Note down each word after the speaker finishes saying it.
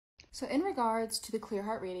So in regards to the Clear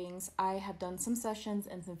Heart readings, I have done some sessions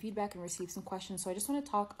and some feedback and received some questions. So I just want to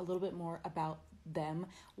talk a little bit more about them,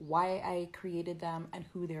 why I created them, and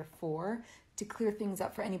who they're for, to clear things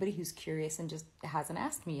up for anybody who's curious and just hasn't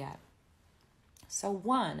asked me yet. So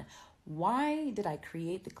one, why did I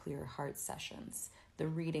create the Clear Heart sessions, the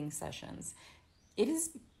reading sessions? It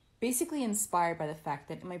is basically inspired by the fact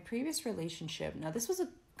that in my previous relationship, now this was a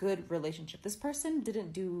good relationship. This person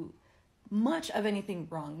didn't do much of anything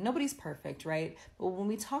wrong. Nobody's perfect, right? But when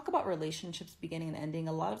we talk about relationships beginning and ending,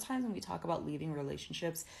 a lot of times when we talk about leaving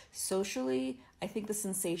relationships socially, I think the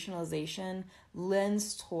sensationalization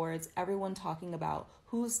lends towards everyone talking about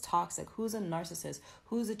who's toxic, who's a narcissist,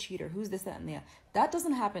 who's a cheater, who's this, that, and that. That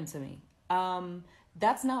doesn't happen to me.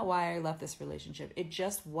 That's not why I left this relationship. It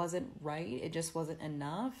just wasn't right. It just wasn't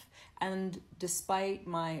enough. And despite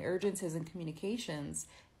my urgencies and communications,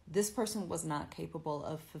 this person was not capable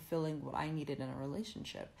of fulfilling what I needed in a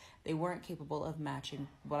relationship. They weren't capable of matching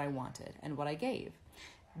what I wanted and what I gave.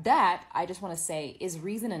 That, I just want to say, is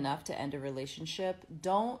reason enough to end a relationship.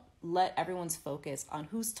 Don't let everyone's focus on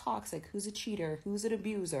who's toxic, who's a cheater, who's an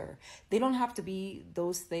abuser. They don't have to be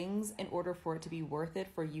those things in order for it to be worth it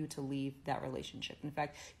for you to leave that relationship. In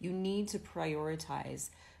fact, you need to prioritize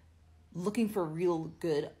looking for real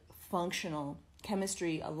good, functional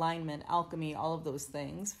chemistry, alignment, alchemy, all of those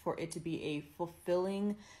things for it to be a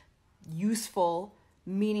fulfilling, useful,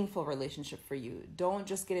 meaningful relationship for you. Don't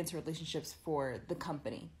just get into relationships for the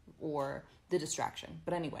company or the distraction.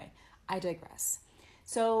 But anyway, I digress.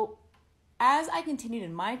 So as I continued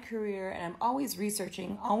in my career, and I'm always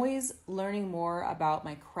researching, always learning more about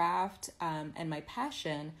my craft and my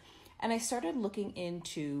passion, and I started looking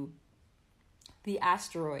into the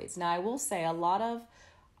asteroids. Now, I will say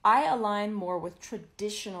I align more with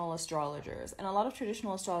traditional astrologers, and a lot of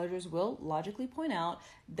traditional astrologers will logically point out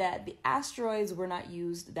that the asteroids were not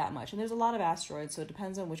used that much. And there's a lot of asteroids, so it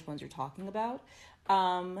depends on which ones you're talking about.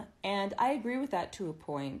 And I agree with that to a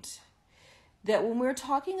point, that when we're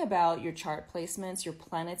talking about your chart placements, your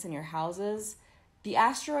planets, and your houses, the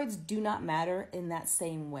asteroids do not matter in that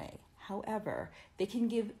same way. However, they can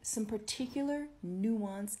give some particular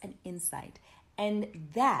nuance and insight, and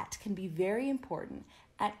that can be very important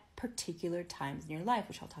at particular times in your life,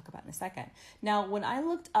 which I'll talk about in a second. Now, when I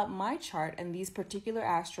looked up my chart and these particular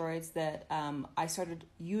asteroids that I started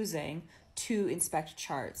using to inspect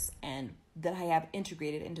charts and that I have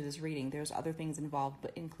integrated into this reading, there's other things involved,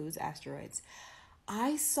 but includes asteroids.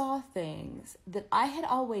 I saw things that I had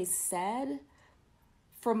always said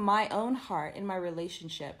from my own heart in my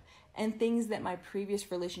relationship, and things that my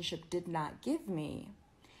previous relationship did not give me.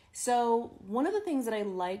 So one of the things that I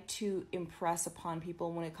like to impress upon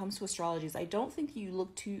people when it comes to astrology is I don't think you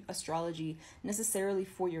look to astrology necessarily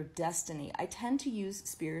for your destiny. I tend to use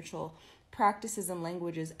spiritual practices and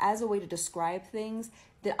languages as a way to describe things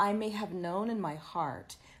that I may have known in my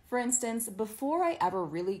heart. For instance, before I ever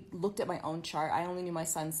really looked at my own chart, I only knew my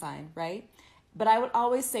sun sign, right? But I would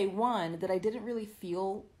always say, one, that I didn't really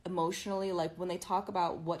feel emotionally, like when they talk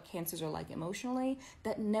about what cancers are like emotionally,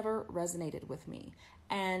 that never resonated with me.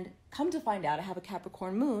 And come to find out, I have a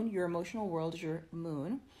Capricorn moon. Your emotional world is your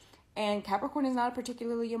moon. And Capricorn is not a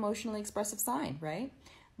particularly emotionally expressive sign, right?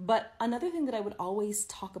 But another thing that I would always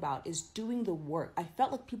talk about is doing the work. I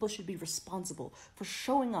felt like people should be responsible for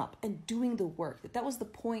showing up and doing the work. That was the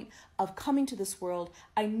point of coming to this world.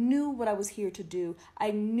 I knew what I was here to do.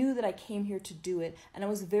 I knew that I came here to do it. And I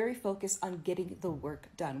was very focused on getting the work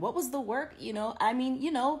done. What was the work?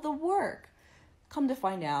 The work. Come to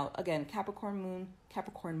find out, again, Capricorn moon,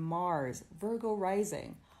 Capricorn Mars, Virgo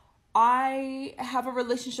rising. I have a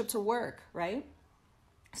relationship to work, right?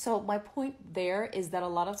 So my point there is that a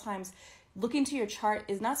lot of times looking to your chart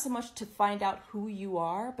is not so much to find out who you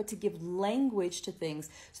are, but to give language to things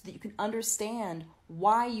so that you can understand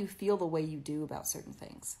why you feel the way you do about certain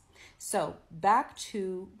things. So back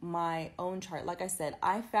to my own chart. Like I said,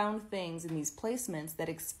 I found things in these placements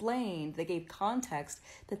that gave context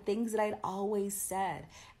to things that I'd always said.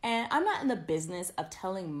 And I'm not in the business of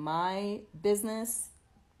telling my business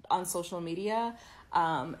on social media.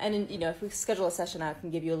 If we schedule a session, I can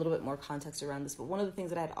give you a little bit more context around this. But one of the things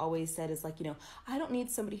that I'd always said is I don't need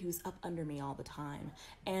somebody who's up under me all the time.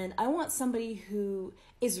 And I want somebody who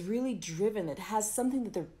is really driven, that has something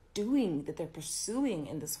that they're doing, that they're pursuing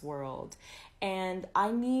in this world. And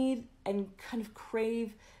I need and kind of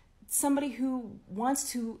crave somebody who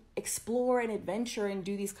wants to explore and adventure and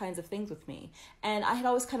do these kinds of things with me. And I had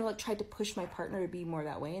always kind of tried to push my partner to be more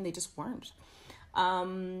that way, and they just weren't.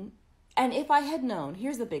 And if I had known,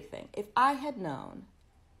 here's the big thing. If I had known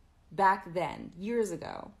back then, years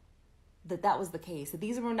ago, that was the case, that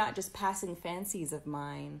these were not just passing fancies of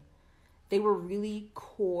mine, they were really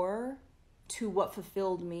core to what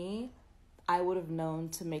fulfilled me, I would have known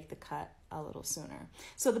to make the cut a little sooner.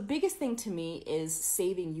 So the biggest thing to me is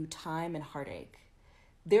saving you time and heartache.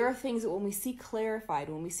 There are things that when we see clarified,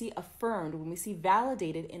 when we see affirmed, when we see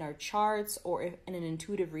validated in our charts or in an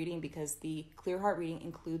intuitive reading, because the clear heart reading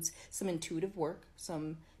includes some intuitive work,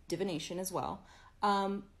 some divination as well,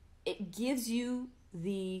 it gives you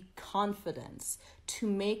the confidence to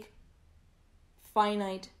make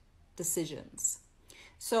finite decisions.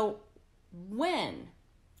 So when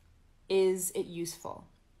is it useful?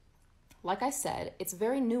 Like I said, it's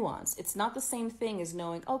very nuanced. It's not the same thing as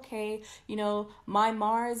knowing, okay, my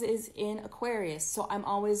Mars is in Aquarius, so I'm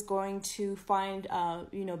always going to find,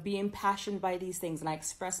 be impassioned by these things and I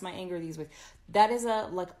express my anger these ways. That is a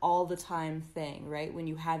like all the time thing, right? When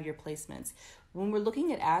you have your placements. When we're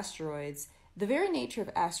looking at asteroids, the very nature of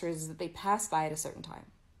asteroids is that they pass by at a certain time.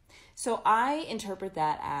 So I interpret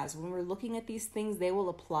that as when we're looking at these things, they will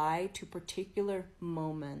apply to particular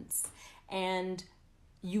moments. And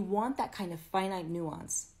you want that kind of finite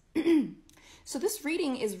nuance. So this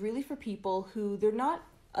reading is really for people who they're not,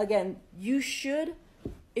 again, you should,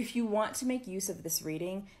 if you want to make use of this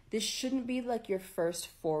reading, this shouldn't be like your first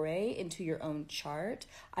foray into your own chart.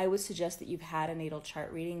 I would suggest that you've had a natal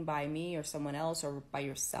chart reading by me or someone else or by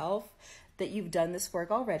yourself, that you've done this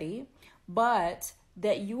work already, but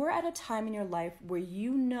that you are at a time in your life where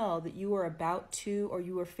you know that you are about to, or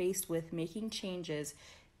you are faced with making changes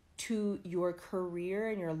to your career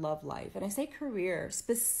and your love life. And I say career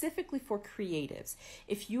specifically for creatives.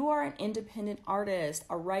 If you are an independent artist,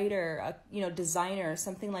 a writer, a designer,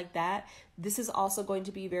 something like that, this is also going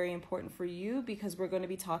to be very important for you because we're going to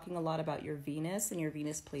be talking a lot about your Venus and your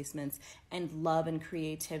Venus placements and love and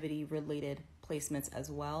creativity related placements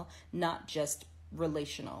as well, not just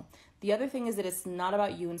relational. The other thing is that it's not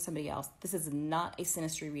about you and somebody else. This is not a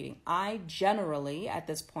synastry reading. I generally, at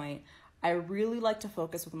this point, I really like to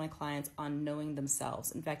focus with my clients on knowing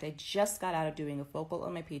themselves. In fact, I just got out of doing a focal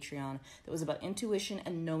on my Patreon that was about intuition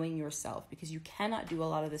and knowing yourself, because you cannot do a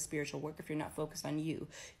lot of the spiritual work if you're not focused on you.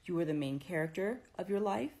 You are the main character of your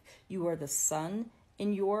life. You are the sun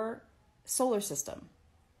in your solar system.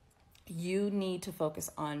 You need to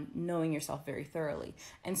focus on knowing yourself very thoroughly.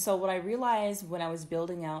 And so what I realized when I was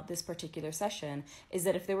building out this particular session is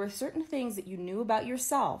that if there were certain things that you knew about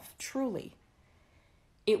yourself, truly,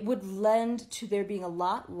 it would lend to there being a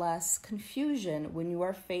lot less confusion when you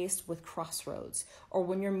are faced with crossroads or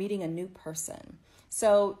when you're meeting a new person.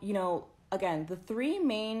 So, again, the three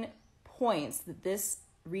main points that this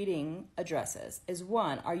reading addresses is: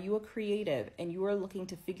 one, are you a creative and you are looking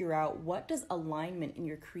to figure out what does alignment in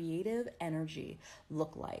your creative energy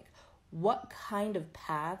look like? What kind of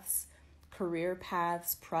paths, career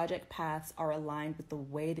paths, project paths are aligned with the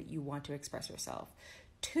way that you want to express yourself?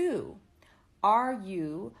 Two, are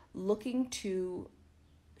you looking to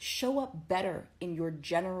show up better in your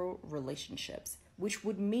general relationships, which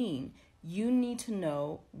would mean you need to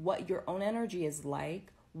know what your own energy is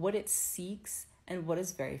like, what it seeks, and what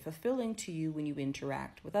is very fulfilling to you when you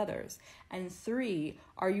interact with others. And three,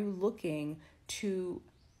 are you looking to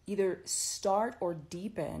either start or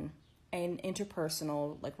deepen an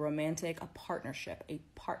interpersonal, like romantic, a partnership?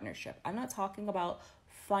 I'm not talking about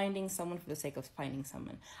finding someone for the sake of finding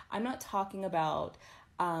someone. I'm not talking about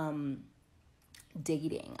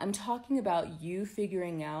dating. I'm talking about you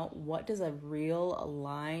figuring out what does a real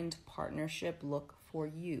aligned partnership look for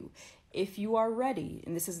you. If you are ready,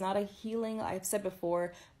 and this is not a healing, I've said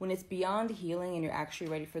before, when it's beyond healing and you're actually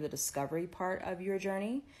ready for the discovery part of your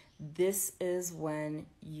journey, this is when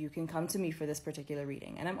you can come to me for this particular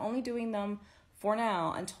reading. And I'm only doing them for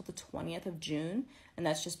now until the 20th of June. And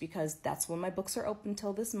that's just because that's when my books are open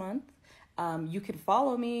till this month. You can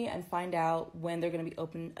follow me and find out when they're going to be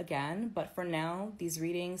open again. But for now, these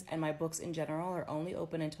readings and my books in general are only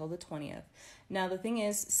open until the 20th. Now, the thing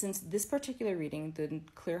is, since this particular reading, the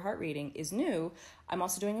Clear Heart reading, is new, I'm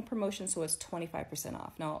also doing a promotion, so it's 25%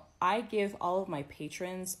 off. Now, I give all of my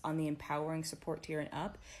patrons on the Empowering Support tier and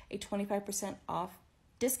up a 25% off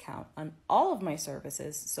discount on all of my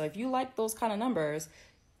services. So if you like those kind of numbers,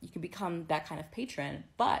 you can become that kind of patron.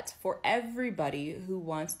 But for everybody who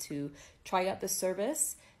wants to try out this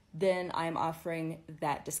service, then I'm offering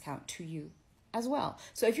that discount to you as well.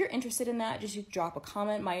 So if you're interested in that, just drop a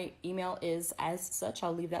comment. My email is as such.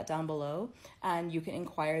 I'll leave that down below and you can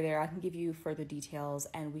inquire there. I can give you further details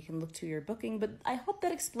and we can look to your booking. But I hope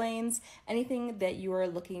that explains anything that you are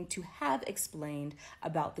looking to have explained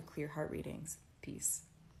about the Clear Heart readings. Peace.